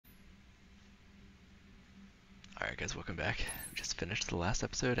guys, welcome back. We just finished the last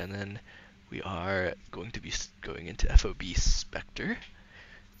episode, and then we are going to be going into FOB Spectre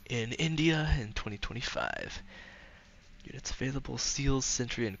in India in 2025. Units available: Seals,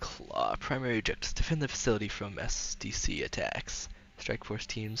 Sentry, and Claw. Primary objectives: defend the facility from SDC attacks. Strike Force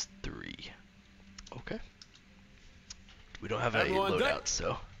teams 3. Okay. We don't have a loadout,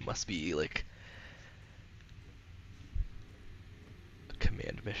 so it must be like a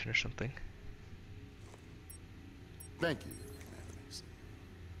command mission or something. Thank you, Commander.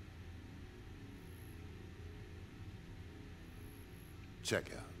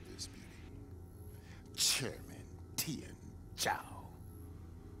 Check out this beauty. Chairman Tian Zhao.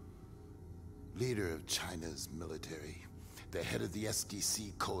 Leader of China's military. The head of the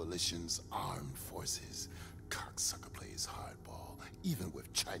SDC coalition's armed forces. Cocksucker plays hardball, even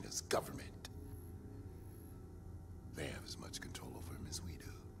with China's government. They have as much control over him as we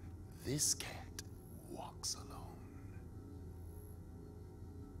do. This cat walks alone.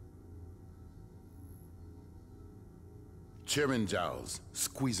 Chairman Zhao's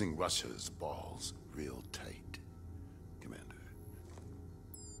squeezing Russia's balls real tight, Commander.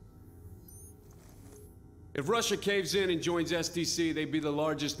 If Russia caves in and joins SDC, they'd be the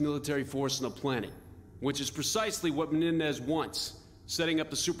largest military force on the planet, which is precisely what Menendez wants, setting up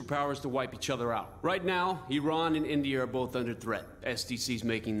the superpowers to wipe each other out. Right now, Iran and India are both under threat. SDC's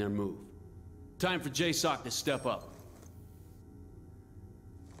making their move. Time for JSOC to step up.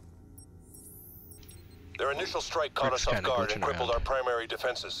 Their initial strike caught us off guard and crippled our primary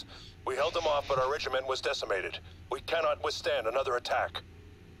defenses. We held them off, but our regiment was decimated. We cannot withstand another attack.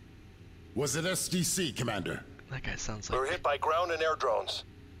 Was it SDC, Commander? That guy sounds like... We were hit by ground and air drones.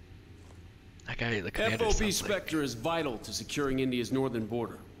 That guy, the commander, FOB Spectre is vital to securing India's northern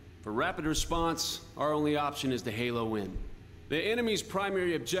border. For rapid response, our only option is to halo in. The enemy's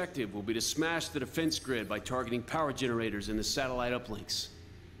primary objective will be to smash the defense grid by targeting power generators and the satellite uplinks.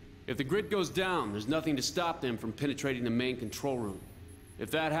 If the grid goes down, there's nothing to stop them from penetrating the main control room. If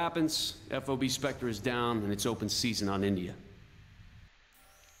that happens, FOB Spectre is down and it's open season on India.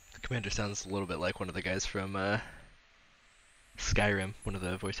 The commander sounds a little bit like one of the guys from Skyrim, one of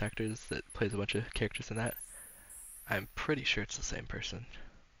the voice actors that plays a bunch of characters in that. I'm pretty sure it's the same person.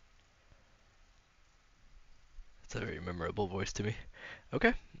 It's a very memorable voice to me.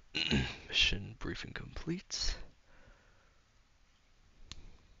 Okay. Mission briefing complete.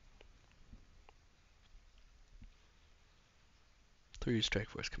 Three Strike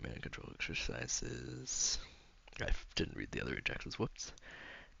Force command and control exercises. I didn't read the other objectives. Whoops.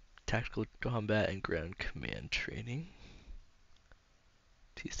 Tactical combat and ground command training.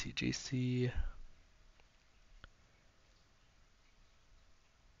 TCGC.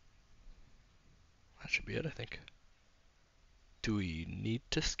 That should be it, I think. Do we need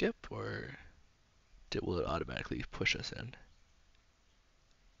to skip, or will it automatically push us in?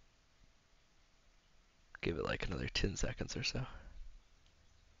 Give it like another 10 seconds or so.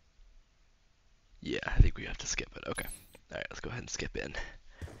 Yeah, I think we have to skip it. Okay. Alright, let's go ahead and skip in.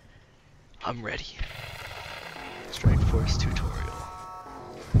 I'm ready. Strike Force tutorial.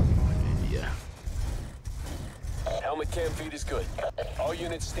 Yeah. Helmet cam feed is good. All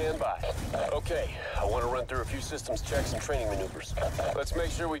units stand by. Okay, I want to run through a few systems checks and training maneuvers. Let's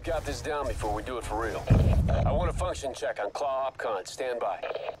make sure we got this down before we do it for real. I want a function check on Claw OpCon. Stand by.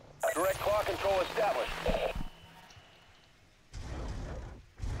 Direct claw control established.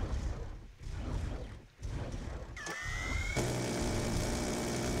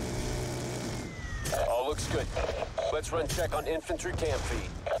 All looks good. Let's run check on infantry cam feed.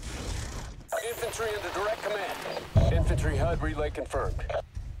 Infantry under direct command. Infantry HUD relay confirmed.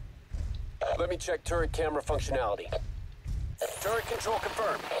 Let me check turret camera functionality. Turret control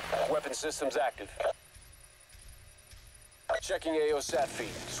confirmed. Weapon systems active. Checking AO-SAT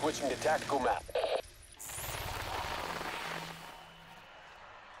feed. Switching to tactical map.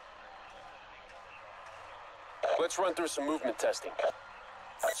 Let's run through some movement testing.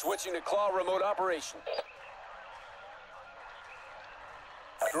 Switching to Claw remote operation.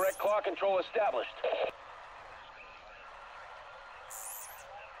 Direct claw control established.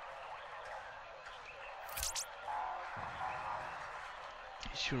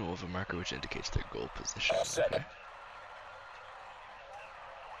 Each unit will have a marker which indicates their goal position. Set.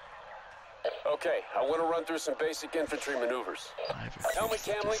 Okay, I want to run through some basic infantry maneuvers. Helmet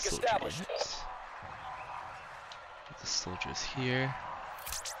cam link established. Units. The soldiers here.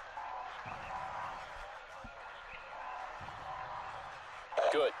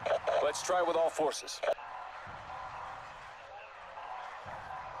 Good. Let's try with all forces.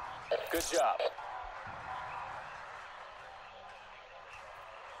 Good job.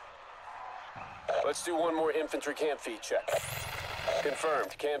 Let's do one more infantry camp feed check.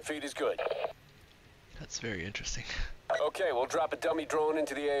 Confirmed. Camp feed is good. That's very interesting. Okay, we'll drop a dummy drone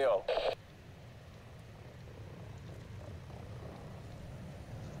into the AO.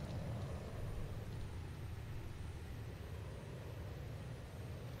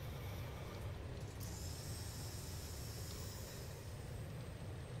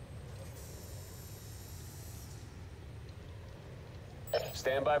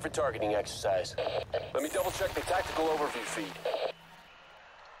 Stand by for targeting exercise. Let me double check the tactical overview feed.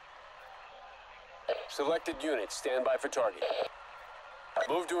 Selected units, stand by for target.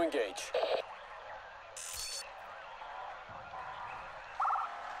 Move to engage.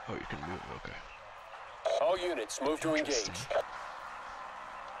 Oh, you can move, okay. All units, move to engage.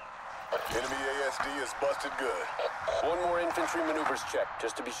 Enemy ASD is busted good. One more infantry maneuvers check,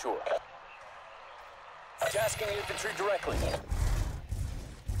 just to be sure. Tasking infantry directly.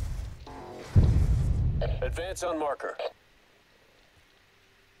 Advance on marker.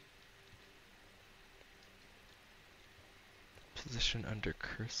 Position under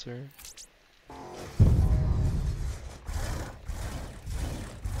cursor.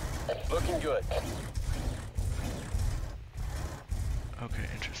 Looking good. Okay,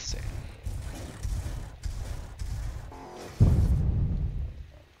 interesting.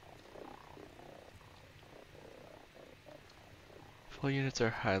 All units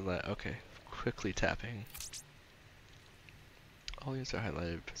are highlighted. Okay, quickly tapping. All units are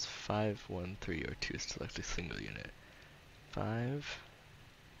highlighted as 5, 1, 3, or 2. Select a single unit. 5,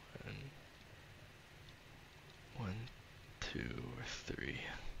 1, 2, or 3.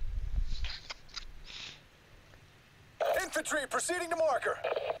 Infantry proceeding to marker.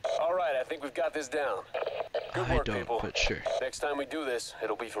 All right, I think we've got this down. Good work, people. But sure. Next time we do this,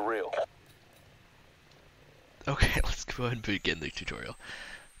 it'll be for real. Okay, let's go ahead and begin the tutorial.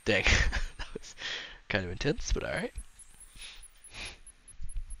 Dang, that was kind of intense, but alright.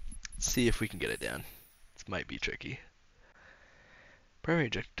 Let's see if we can get it down. This might be tricky. Primary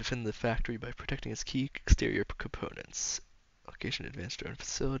objective: defend the factory by protecting its key exterior components. Location: advanced drone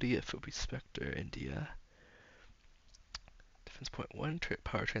facility, FOB Spectre, India. Defense point 1,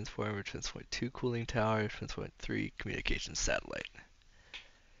 power transformer. Defense point 2, cooling tower. Defense point 3, communications satellite.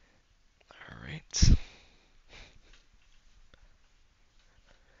 Alright.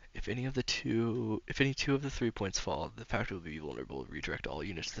 If any two of the 3 points fall, the factory will be vulnerable. Redirect all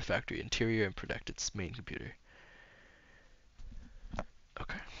units to the factory interior and protect its main computer.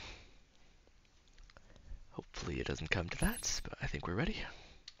 Okay. Hopefully it doesn't come to that, but I think we're ready.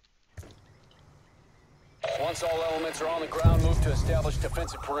 Once all elements are on the ground, move to establish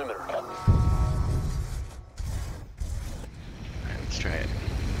defensive perimeter. Alright, let's try it.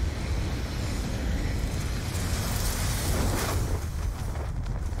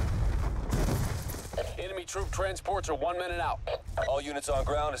 Enemy troop transports are 1 minute out. All units on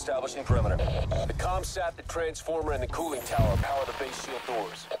ground establishing perimeter. The ComSat, the transformer, and the cooling tower power the base shield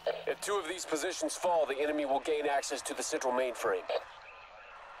doors. If 2 of these positions fall, the enemy will gain access to the central mainframe.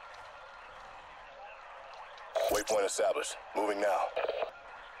 Waypoint established. Moving now.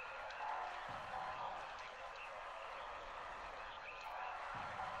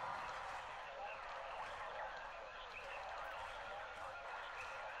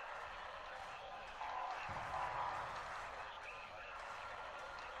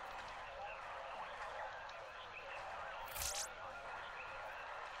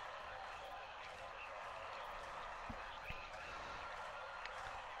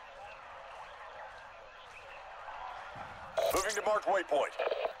 Moving to marked waypoint.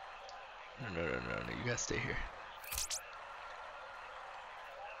 No, you gotta stay here.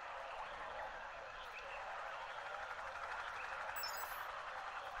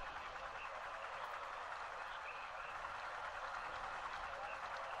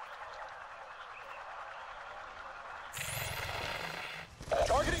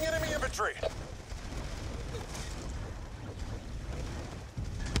 Targeting enemy infantry.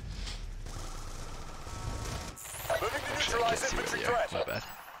 Moving to neutralize infantry threat. My bad.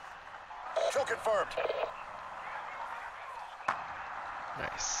 Kill confirmed.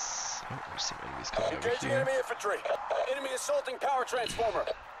 Nice. Oh, there's some enemies coming over Engaging here. enemy infantry. Enemy assaulting power transformer.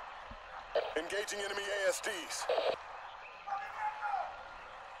 Engaging enemy ASDs.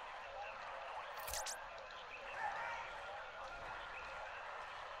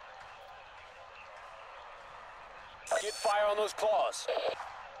 Get fire on those claws.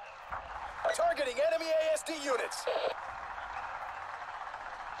 Targeting enemy ASD units.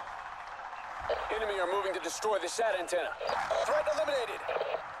 Enemy are moving to destroy the SAT antenna. Threat eliminated.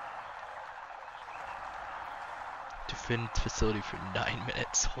 defend facility for 9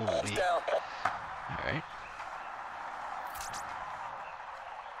 minutes. Holy. Alright.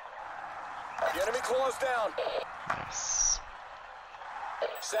 The enemy claws down. Nice.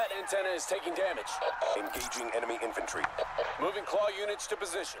 Sat antenna is taking damage. Engaging enemy infantry. Moving claw units to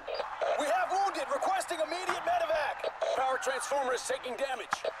position. We have wounded, requesting immediate medevac. Power transformer is taking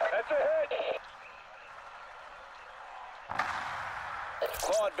damage. That's a hit.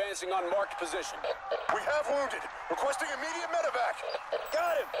 Claw advancing on marked position. We have wounded. Requesting immediate medevac.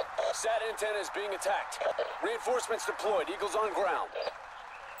 Got him. Sat antenna is being attacked. Reinforcements deployed. Eagles on ground.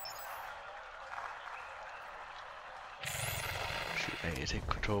 Shoot, I need to take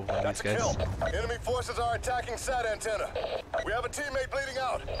control of one of these guys. Kill. Enemy forces are attacking Sat antenna. We have a teammate bleeding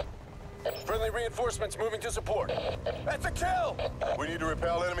out. Friendly reinforcements moving to support. That's a kill! We need to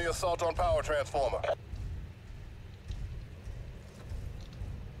repel enemy assault on power transformer.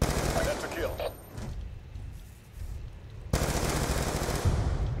 That's a kill.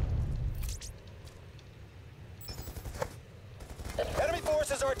 Enemy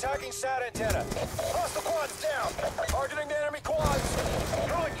forces are attacking Sat antenna. Hostile quads down. Targeting the enemy quads.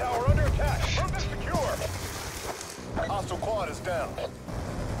 Cooling tower under attack. Move to secure. Hostile quad is down.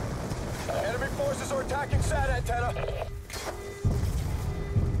 Enemy forces are attacking Sat antenna.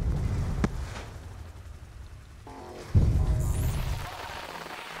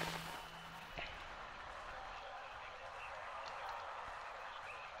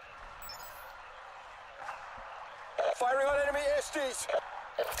 Firing on enemy ASDs.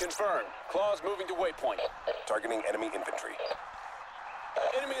 Confirmed. Claws moving to waypoint. Targeting enemy infantry.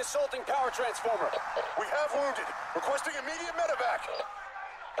 Enemy assaulting power transformer. We have wounded. Requesting immediate medevac.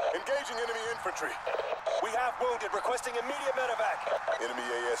 Engaging enemy infantry. We have wounded. Requesting immediate medevac. Enemy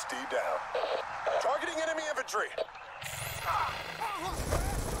ASD down. Targeting enemy infantry.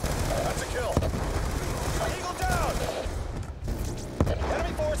 That's a kill. Eagle down!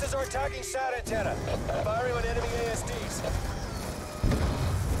 Enemy forces are attacking Sat antenna. Firing on enemy ASDs.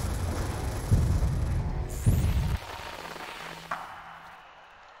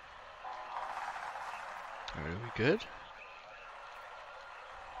 Alright, are we good?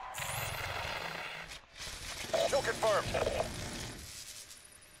 Kill confirmed.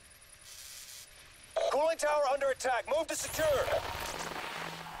 Cooling tower under attack. Move to secure.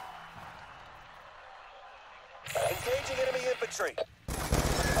 Engaging enemy infantry.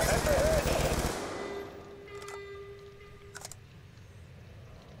 That's a hit.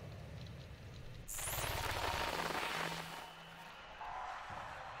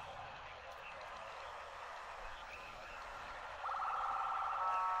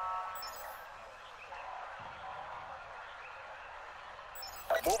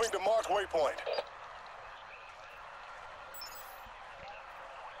 Moving to marked waypoint.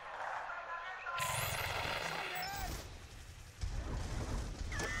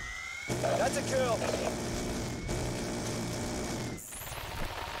 That's a kill.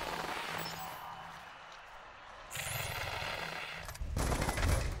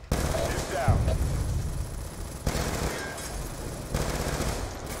 He's down.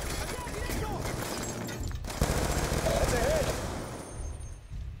 That's a hit.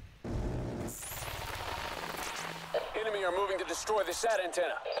 Enemy are moving to destroy the Sat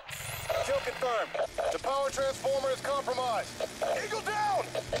antenna. Kill confirmed. The power transformer is compromised. Eagle down!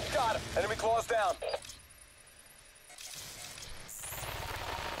 Got him. Enemy claws down.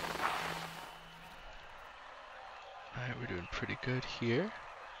 Alright, we're doing pretty good here.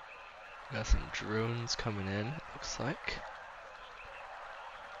 Got some drones coming in, it looks like.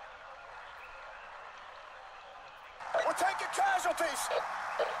 We're taking casualties!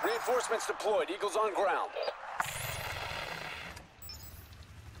 Reinforcements deployed. Eagles on ground.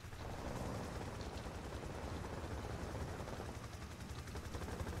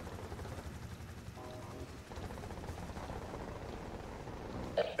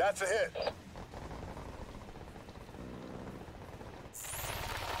 That's a hit.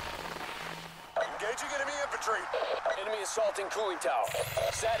 Engaging enemy infantry. Enemy assaulting cooling tower.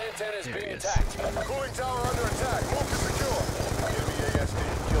 Sat antenna is There being he is. attacked. Cooling tower under attack. Move to secure. Enemy ASD.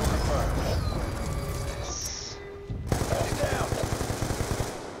 Kill confirmed. He's down.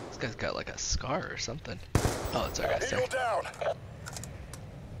 This guy's got like a scar or something. Oh, it's our guy, sorry. Eagle down.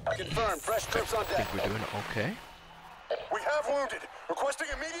 Confirmed. Fresh troops on I deck. think we're doing okay. We have wounded. Requesting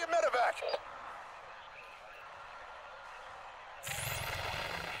immediate medevac.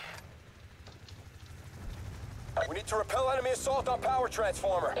 We need to repel enemy assault on power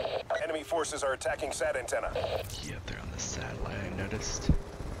transformer. Enemy forces are attacking Sat antenna. Yep, they're on the satellite, I noticed.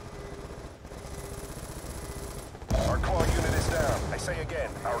 Our claw unit is down. I say again,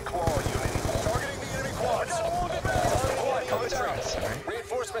 our claw unit. Targeting the enemy quads. Alright.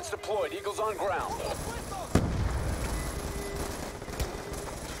 Reinforcements deployed. Eagles on ground.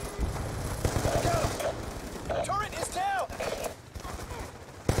 Got him! Turret is down!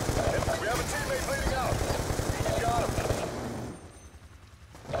 We have a teammate bleeding out. Got him.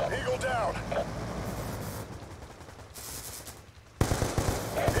 Eagle down.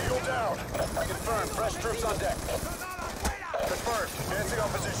 Eagle down. Confirmed. Fresh troops on deck. Confirmed. Advancing on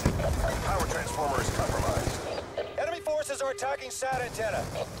position. Power transformer is compromised. Enemy forces are attacking SAT antenna.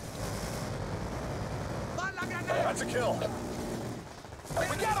 That's a kill.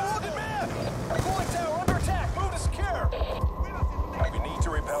 We got a wounded man! Cooling tower under attack. Move to secure. We need to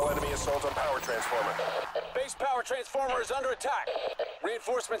repel enemy assault on power transformer. Base power transformer is under attack.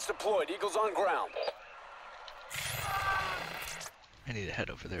 Reinforcements deployed. Eagles on ground. I need to head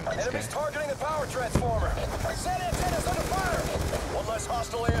over there with this Enemies guy. targeting the power transformer. SAT antenna's under fire. One less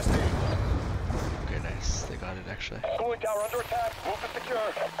hostile ASD. Okay, nice. They got it actually. Cooling tower under attack. Move to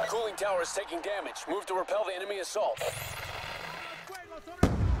secure. Cooling tower is taking damage. Move to repel the enemy assault.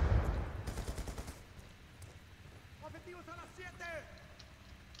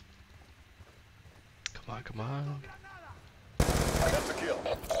 Come on, come on. That's a kill.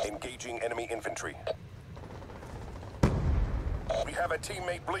 Engaging enemy infantry. We have a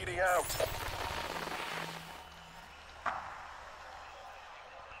teammate bleeding out.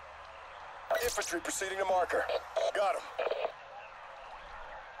 Infantry proceeding to marker. Got him.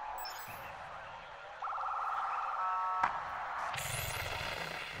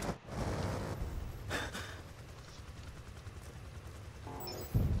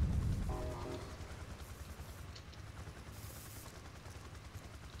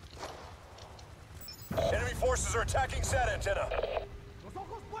 Enemy forces are attacking SAT antenna.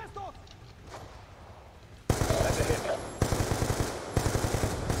 That's a hit.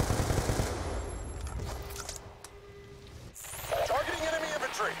 Targeting enemy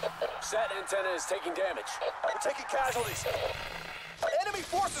infantry. SAT antenna is taking damage. We're taking casualties. Enemy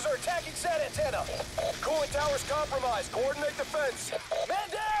forces are attacking SAT antenna. Cooling tower's compromised. Coordinate defense. Man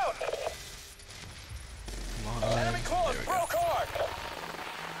down! Come on. Enemy close. There we go. Broke hard.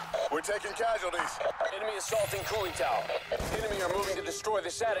 We're taking casualties. Enemy assaulting cooling tower. Enemy are moving to destroy the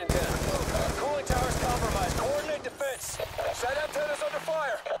SAT antenna. Cooling tower's compromised. Coordinate defense. SAT antenna's under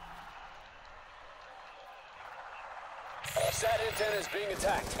fire. SAT antenna is being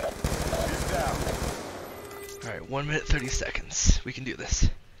attacked. He's down. Alright, 1 minute 30 seconds. We can do this.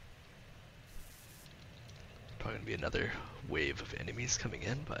 Probably gonna be another wave of enemies coming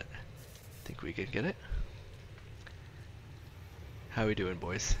in, but I think we can get it. How we doing,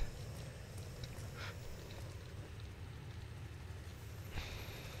 boys?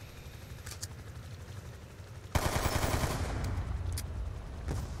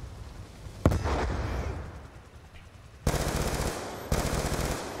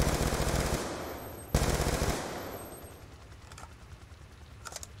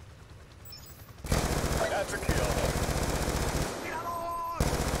 That's a kill.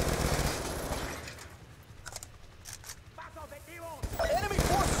 Enemy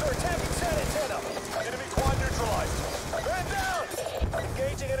forces are attacking SAT antenna. Enemy quad neutralized. Man down!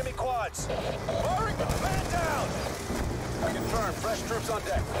 Engaging enemy quads. Firing! Man down! Confirmed. Fresh troops on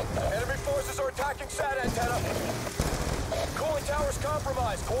deck. Enemy forces are attacking SAT antenna. Cooling tower's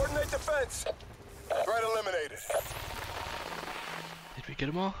compromised. Coordinate defense. Threat eliminated. Did we get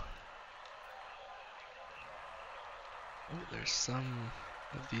them all? Oh, there's some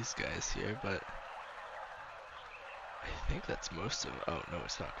of these guys here, but I think that's most of them. Oh, no,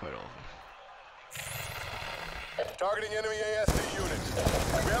 it's not quite all of them. Targeting enemy ASD unit.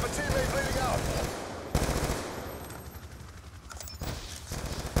 We have a teammate bleeding out.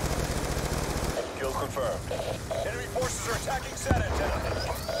 Kill confirmed. Enemy forces are attacking SAT antenna.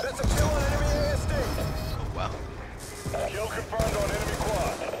 That's a kill on enemy ASD. Oh, wow. Kill confirmed on enemy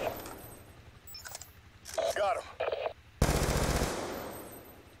quad. Got him.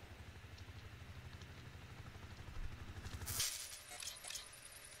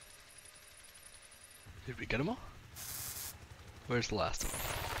 Did we get them all? Where's the last of them?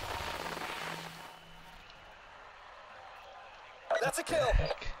 That's a kill.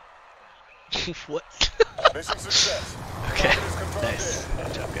 Heck. What? Mission success. Okay, Target is confirmed nice. in.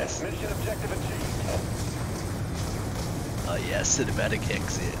 Good job, guys. Mission objective achieved. Oh yeah, cinematic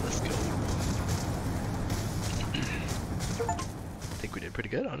exit. Let's go. I think we did pretty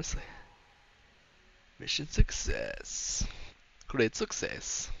good, honestly. Mission success. Great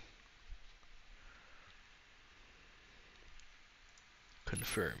success.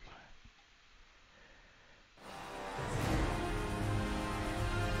 Confirm.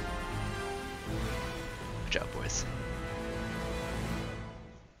 Watch out, boys.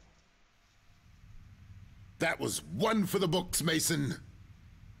 That was one for the books, Mason.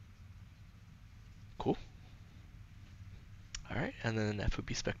 Cool. Alright, and then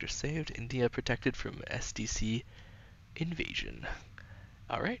FOB Spectre saved. India protected from SDC invasion.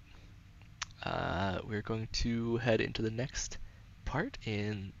 Alright. We're going to head into the next part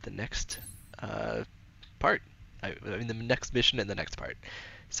in the next part. I mean the next mission in the next part.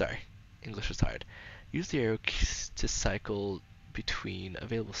 Sorry, English is hard. Use the arrow keys to cycle between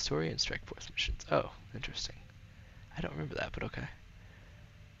available story and strike force missions. Oh, interesting. I don't remember that, but okay.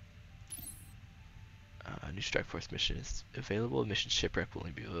 New strike force mission is available. Mission shipwreck will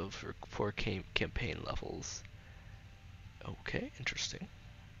only be available for 4 campaign levels. Okay, interesting.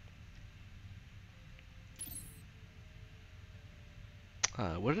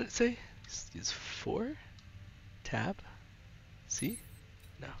 What did it say? Is 4? Tab? C?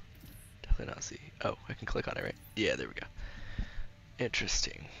 No, definitely not C. Oh, I can click on it, right? Yeah, there we go.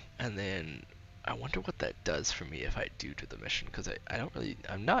 Interesting. And then I wonder what that does for me if I do the mission, because I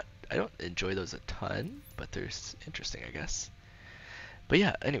don't enjoy those a ton, but there's interesting, I guess. But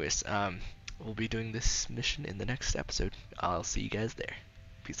yeah, anyways, we'll be doing this mission in the next episode. I'll see you guys there.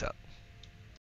 Peace out.